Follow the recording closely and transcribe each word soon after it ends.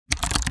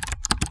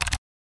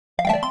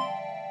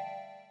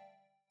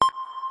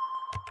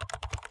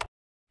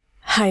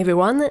Hi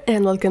everyone,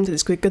 and welcome to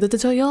this quick Godot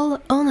tutorial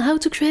on how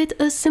to create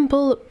a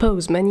simple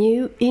pause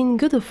menu in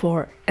Godot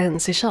 4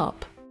 and C#.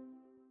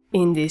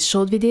 In this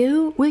short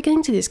video, we're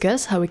going to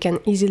discuss how we can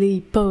easily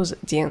pause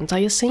the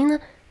entire scene,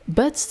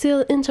 but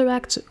still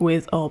interact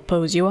with our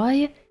pause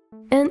UI,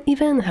 and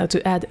even how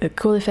to add a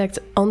cool effect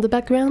on the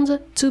background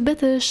to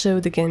better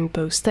show the game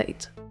pause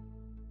state.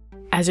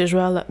 As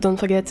usual, don't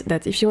forget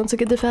that if you want to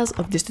get the files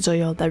of this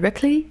tutorial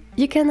directly,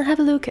 you can have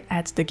a look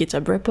at the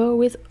GitHub repo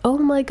with all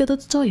my Godot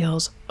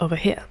tutorials over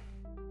here.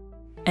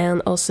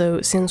 And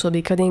also, since we'll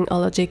be coding our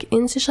logic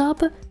in C#,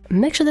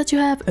 make sure that you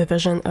have a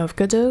version of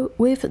Godot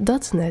with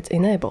 .NET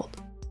enabled.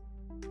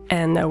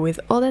 And now with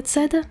all that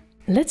said,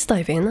 let's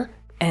dive in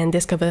and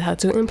discover how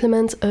to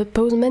implement a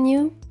pause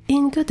menu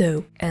in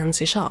Godot and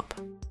C#.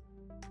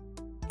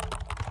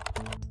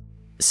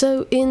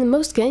 So in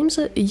most games,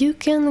 you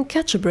can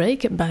catch a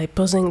break by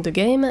pausing the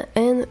game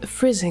and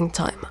freezing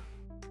time.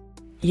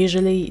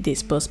 Usually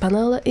this pause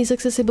panel is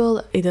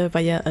accessible either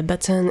via a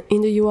button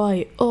in the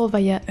UI or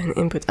via an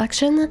input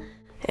action,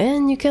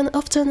 and you can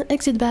often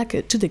exit back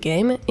to the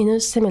game in a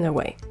similar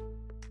way.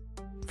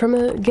 From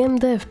a game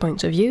dev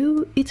point of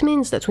view, it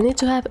means that we need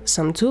to have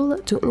some tool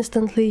to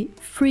instantly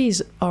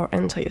freeze our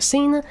entire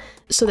scene,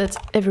 so that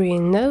every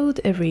node,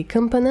 every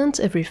component,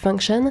 every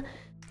function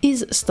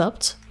is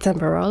stopped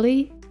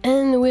temporarily,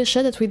 and we're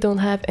sure that we don't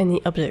have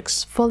any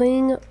objects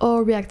falling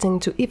or reacting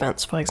to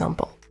events, for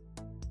example.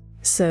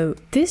 So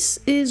this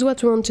is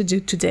what we want to do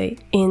today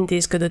in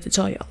this Godot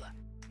tutorial.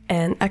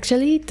 And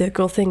actually, the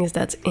cool thing is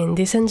that in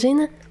this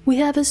engine, we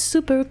have a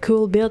super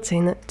cool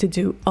built-in to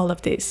do all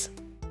of this.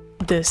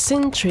 The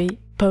scene_tree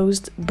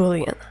paused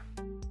boolean.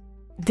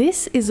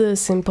 This is a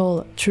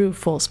simple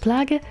true-false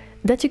flag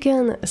that you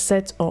can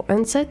set or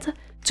unset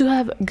to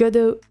have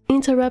Godot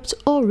interrupt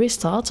or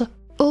restart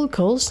all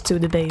calls to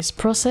the base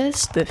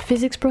process, the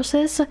physics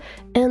process,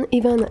 and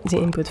even the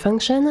input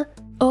function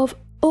of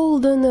all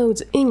the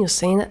nodes in your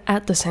scene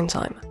at the same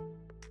time.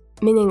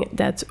 Meaning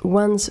that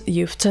once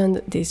you've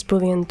turned this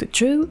boolean to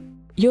true,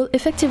 you'll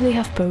effectively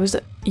have paused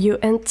your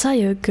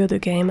entire Godot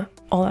game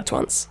all at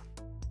once.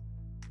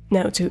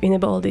 Now to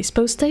enable this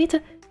pause state,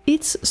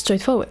 it's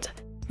straightforward.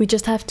 We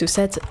just have to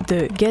set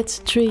the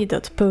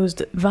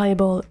getTree.paused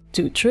variable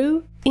to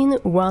true in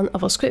one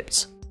of our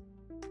scripts.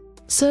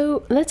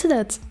 So let's say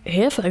that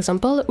here, for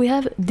example, we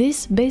have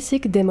this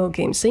basic demo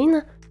game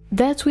scene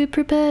that we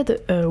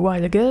prepared a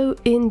while ago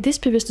in this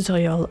previous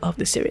tutorial of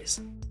the series.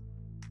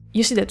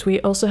 You see that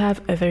we also have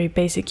a very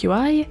basic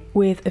UI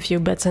with a few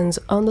buttons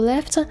on the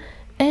left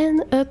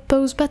and a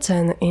pause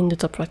button in the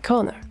top right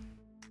corner.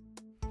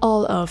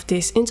 All of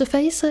this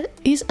interface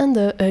is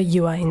under a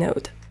UI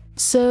node.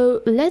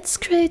 So let's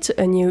create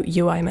a new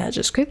UI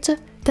manager script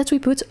that we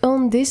put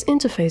on this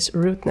interface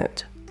root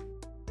node.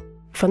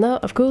 For now,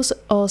 of course,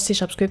 our C#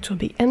 script will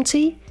be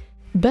empty,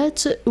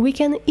 but we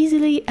can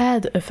easily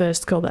add a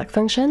first callback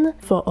function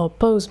for our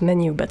pause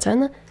menu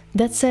button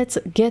that sets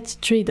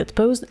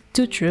getTree.paused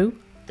to true,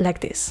 like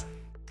this.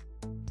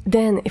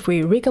 Then, if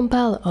we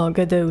recompile our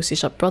Godot C#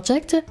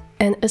 project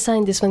and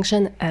assign this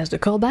function as the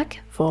callback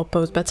for our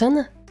pause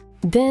button,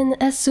 then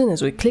as soon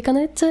as we click on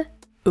it,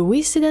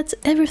 we see that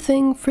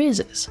everything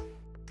freezes.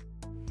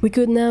 We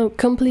could now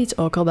complete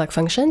our callback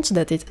function so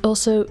that it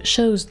also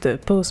shows the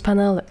pause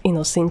panel in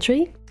our scene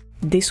tree,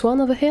 this one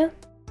over here.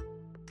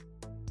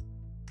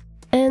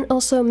 And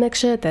also make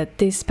sure that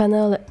this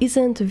panel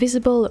isn't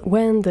visible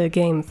when the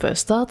game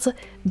first starts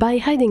by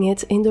hiding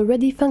it in the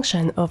ready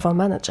function of our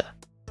manager.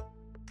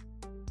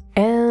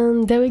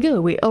 And there we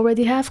go, we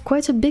already have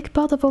quite a big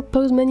part of our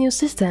pause menu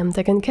system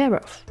taken care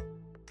of.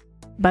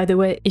 By the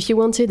way, if you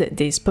wanted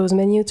this pause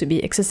menu to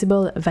be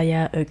accessible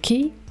via a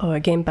key or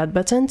a gamepad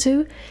button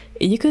too,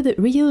 you could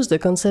reuse the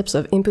concepts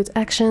of input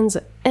actions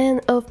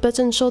and of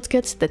button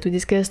shortcuts that we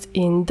discussed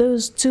in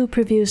those two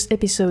previous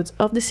episodes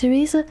of the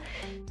series.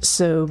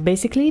 So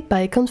basically,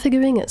 by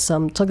configuring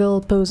some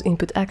toggle pause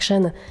input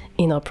action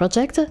in our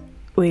project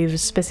with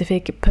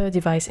specific per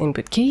device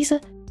input keys,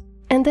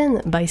 and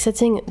then by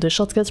setting the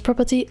shortcuts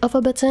property of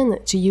a button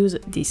to use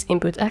this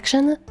input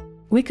action,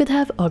 we could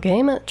have our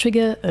game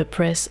trigger a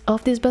press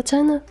of this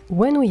button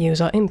when we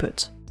use our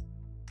input.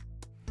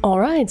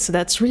 Alright, so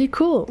that's really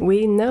cool,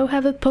 we now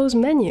have a pause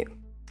menu.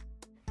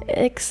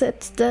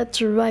 Except that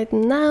right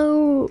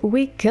now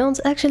we can't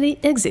actually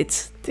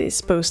exit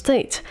this pause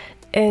state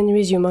and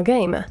resume our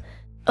game.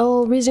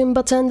 Our resume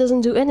button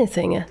doesn't do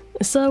anything,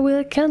 so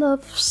we're kind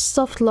of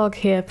soft lock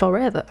here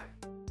forever.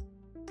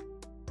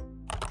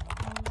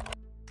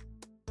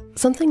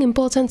 Something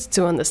important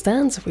to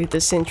understand with the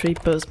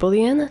scene_tree paused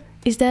boolean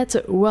is that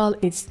while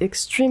it's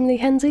extremely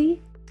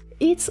handy,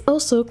 it's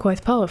also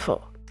quite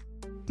powerful.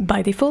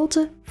 By default,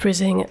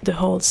 freezing the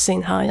whole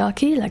scene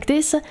hierarchy like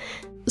this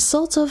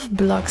sort of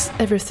blocks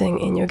everything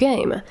in your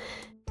game,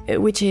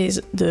 which is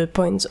the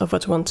point of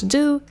what we want to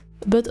do,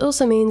 but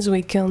also means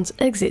we can't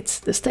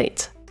exit the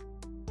state.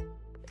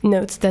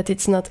 Note that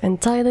it's not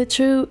entirely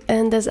true,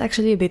 and there's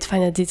actually a bit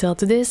finer detail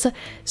to this,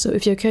 so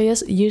if you're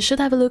curious, you should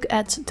have a look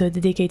at the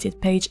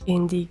dedicated page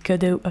in the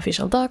Godot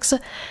official docs,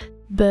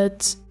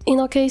 but in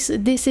our case,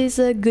 this is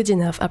a good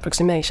enough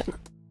approximation.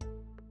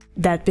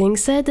 That being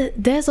said,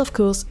 there's of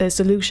course a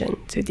solution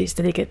to this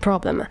delicate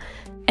problem,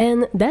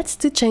 and that's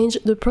to change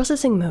the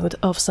processing mode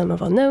of some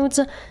of our nodes,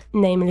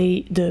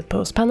 namely the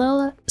pause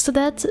panel, so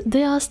that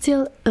they are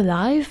still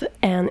alive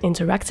and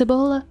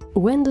interactable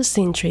when the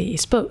scene tree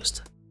is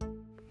paused.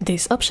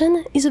 This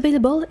option is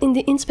available in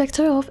the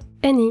inspector of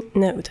any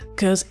node,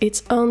 cause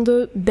it's on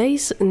the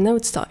base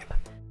nodes type.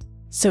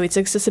 So it's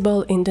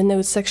accessible in the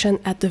nodes section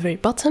at the very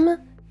bottom,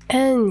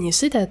 and you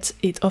see that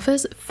it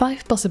offers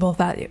 5 possible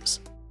values.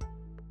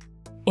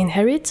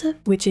 Inherit,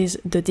 which is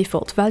the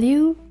default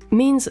value,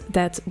 means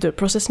that the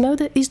process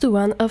mode is the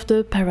one of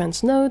the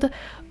parent node,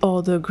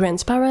 or the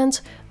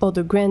grandparent, or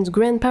the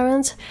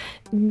grand-grandparent,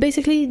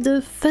 basically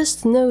the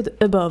first node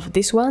above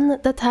this one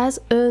that has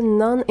a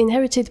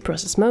non-inherited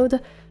process mode,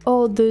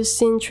 or the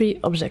scene tree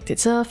object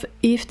itself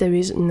if there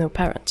is no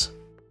parent.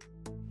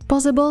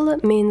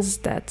 Pausable means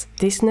that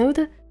this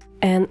node,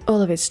 and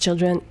all of its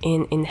children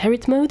in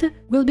inherit mode,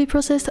 will be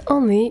processed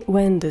only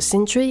when the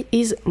scene tree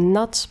is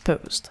not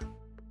paused.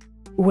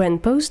 When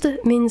paused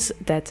means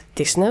that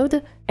this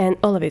node, and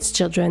all of its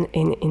children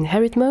in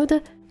inherit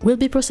mode, will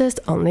be processed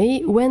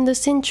only when the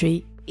scene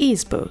tree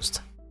is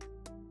paused.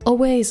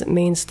 Always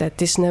means that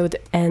this node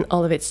and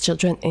all of its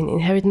children in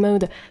inherit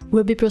mode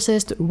will be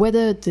processed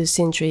whether the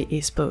scene tree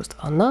is paused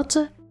or not.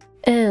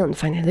 And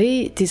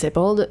finally,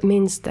 disabled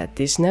means that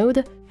this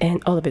node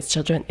and all of its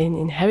children in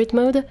inherit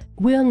mode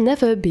will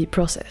never be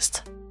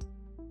processed.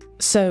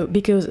 So,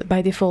 because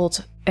by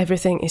default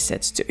everything is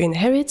set to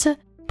inherit,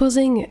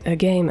 pausing a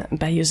game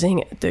by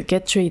using the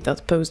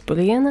getTree.paused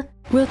boolean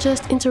will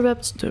just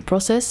interrupt the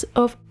process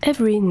of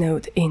every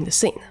node in the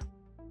scene.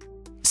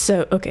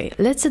 So okay,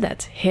 let's say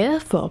that here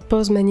for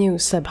pause menu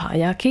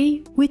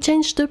sub-hierarchy, we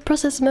change the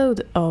process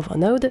mode of our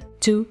node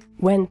to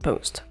when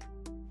paused.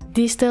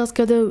 This tells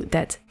Godot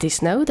that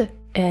this node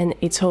and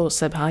its whole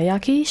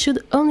sub-hierarchy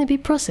should only be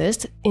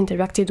processed,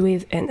 interacted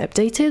with and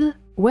updated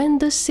when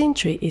the scene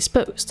tree is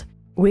paused,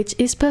 which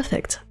is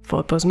perfect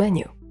for pause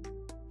menu.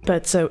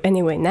 But so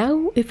anyway,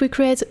 now, if we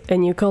create a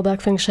new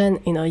callback function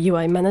in our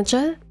UI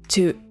manager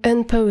to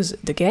unpause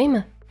the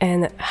game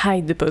and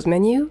hide the pause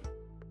menu,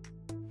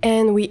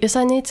 and we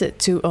assign it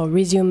to our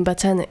resume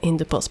button in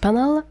the pause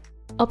panel,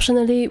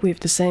 optionally with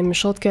the same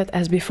shortcut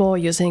as before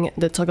using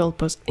the toggle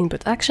pause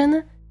input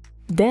action,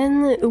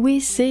 then we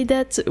see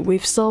that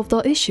we've solved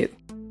our issue.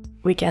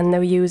 We can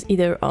now use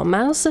either our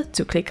mouse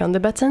to click on the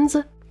buttons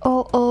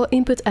or our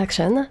input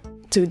action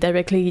to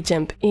directly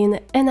jump in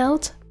and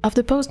out of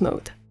the pause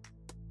mode.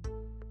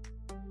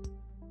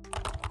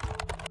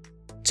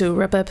 To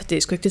wrap up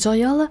this quick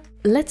tutorial,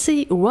 let's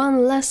see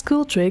one last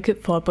cool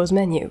trick for pause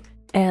menu,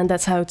 and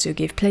that's how to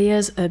give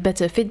players a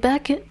better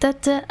feedback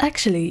that they're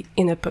actually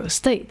in a pause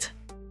state.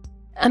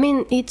 I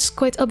mean, it's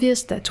quite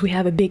obvious that we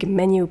have a big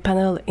menu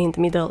panel in the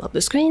middle of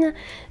the screen,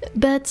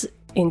 but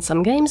in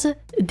some games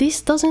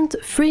this doesn't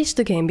freeze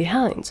the game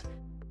behind.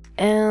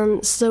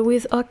 And so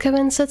with our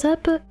current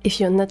setup, if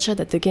you're not sure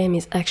that the game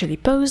is actually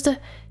paused,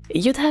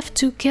 you'd have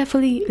to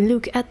carefully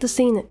look at the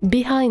scene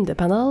behind the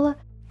panel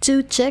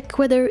to check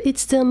whether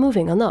it's still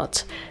moving or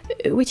not,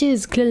 which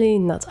is clearly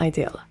not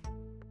ideal.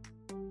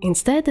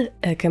 Instead,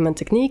 a common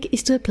technique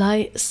is to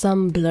apply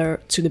some blur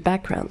to the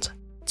background,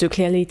 to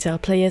clearly tell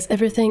players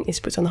everything is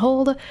put on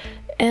hold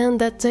and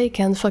that they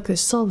can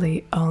focus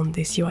solely on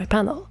this UI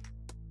panel.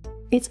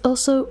 It's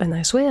also a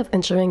nice way of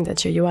ensuring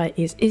that your UI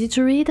is easy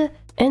to read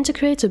and to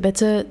create a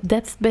better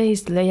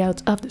depth-based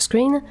layout of the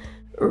screen,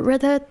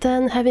 rather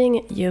than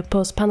having your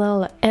pause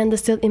panel and the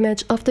still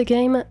image of the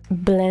game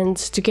blend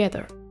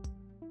together.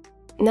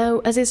 Now,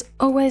 as is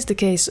always the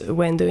case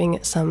when doing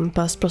some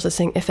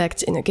post-processing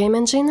effects in a game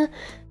engine,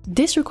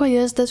 this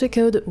requires that we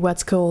code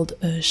what's called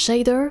a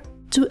shader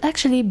to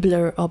actually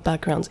blur our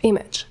background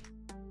image.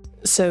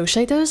 So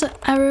shaders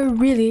are a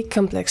really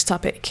complex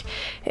topic,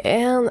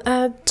 and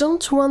I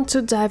don't want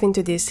to dive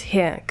into this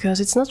here, because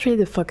it's not really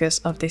the focus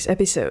of this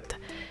episode.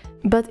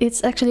 But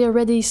it's actually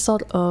already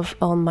sort of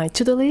on my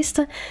to-do list,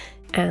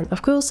 and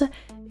of course,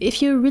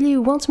 if you really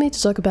want me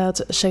to talk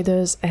about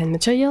shaders and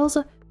materials,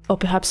 or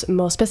perhaps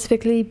more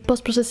specifically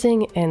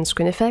post-processing and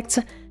screen effects,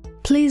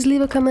 please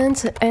leave a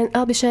comment and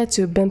I'll be sure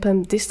to bump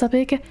up this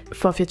topic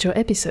for future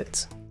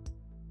episodes.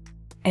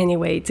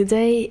 Anyway,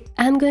 today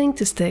I'm going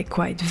to stay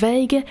quite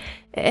vague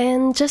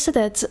and just say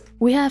that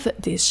we have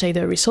this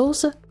shader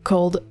resource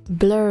called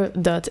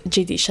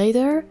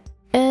blur.gdshader,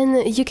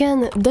 and you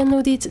can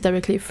download it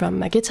directly from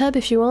my GitHub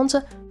if you want,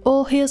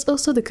 or here's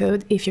also the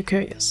code if you're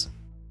curious.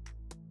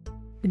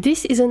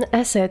 This is an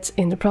asset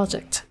in the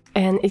project,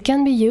 and it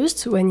can be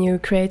used when you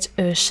create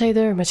a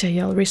shader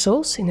material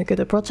resource in a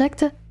Godot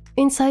project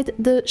inside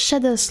the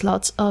shader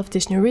slot of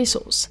this new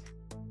resource.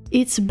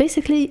 It's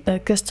basically a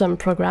custom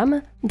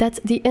program that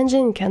the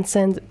engine can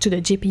send to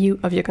the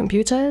GPU of your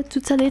computer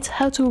to tell it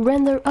how to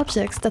render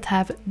objects that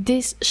have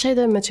this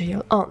shader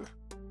material on.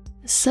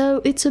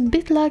 So it's a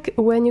bit like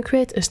when you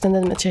create a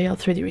standard material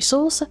 3D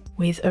resource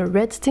with a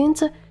red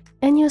tint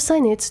and you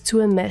assign it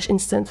to a mesh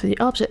instance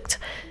 3D object.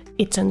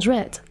 It turns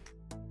red.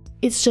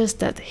 It's just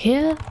that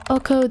here our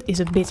code is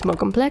a bit more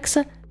complex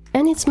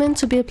and it's meant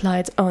to be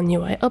applied on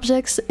UI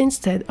objects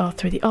instead of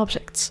 3D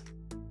objects.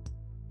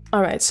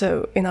 Alright,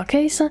 so in our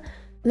case,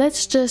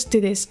 let's just do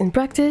this in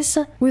practice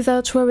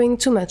without worrying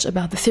too much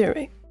about the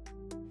theory.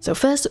 So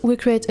first we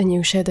create a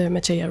new shader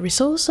material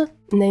resource,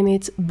 name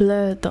it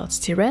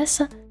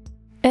blur.trs,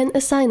 and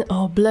assign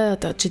our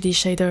blur.gd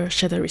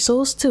shader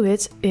resource to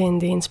it in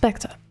the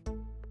inspector.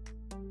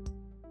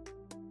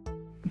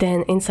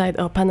 Then inside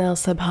our panel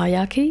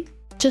sub-hierarchy,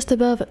 just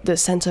above the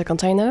center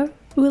container,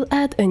 we'll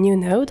add a new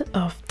node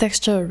of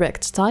texture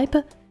rect type,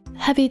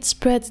 have it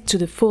spread to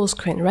the full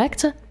screen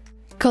rect,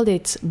 call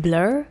it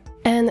blur,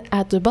 and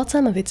at the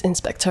bottom of its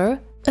inspector,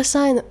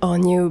 assign our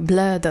new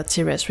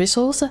blur.trs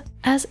resource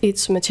as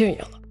its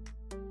material.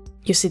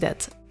 You see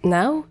that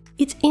now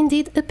it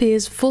indeed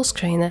appears full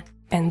screen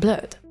and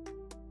blurred.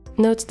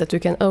 Note that we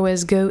can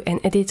always go and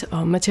edit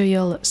our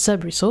material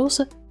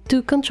sub-resource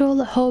to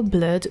control how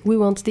blurred we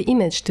want the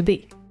image to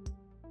be.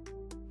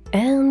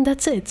 And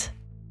that's it!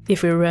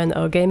 If we run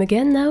our game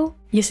again now,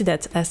 you see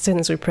that as soon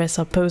as we press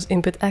our pose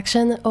input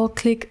action or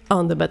click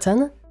on the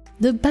button,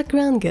 the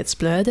background gets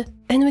blurred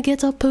and we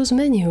get our pose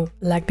menu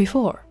like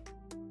before.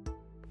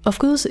 Of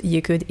course,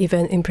 you could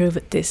even improve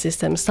this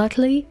system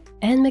slightly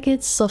and make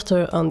it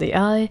softer on the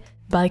eye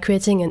by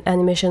creating an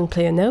animation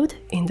player node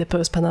in the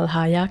pose panel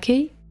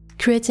hierarchy,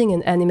 creating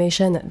an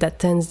animation that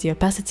turns the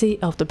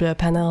opacity of the blur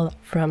panel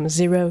from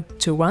 0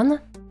 to 1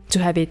 to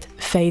have it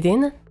fade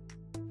in,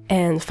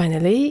 and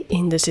finally,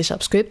 in the C#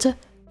 script,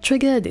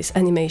 trigger this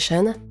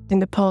animation in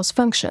the pause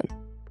function.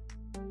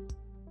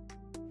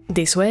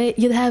 This way,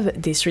 you'd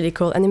have this really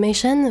cool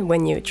animation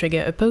when you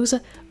trigger a pose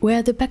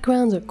where the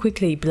background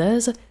quickly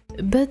blurs,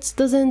 but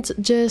doesn't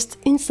just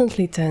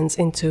instantly turns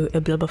into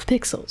a blob of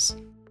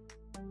pixels.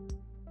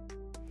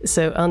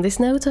 So on this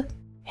note,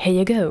 here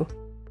you go!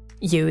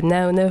 You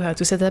now know how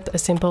to set up a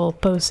simple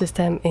pose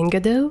system in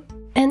Godot,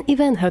 and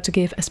even how to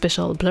give a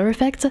special blur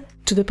effect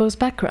to the pose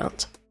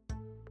background.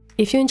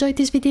 If you enjoyed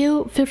this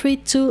video, feel free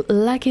to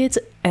like it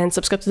and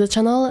subscribe to the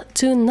channel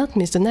to not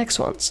miss the next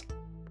ones.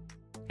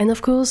 And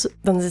of course,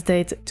 don't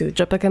hesitate to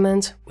drop a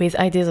comment with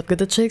ideas of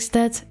Godot tricks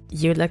that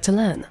you'd like to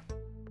learn.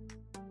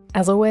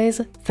 As always,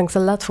 thanks a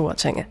lot for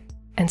watching,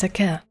 and take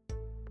care.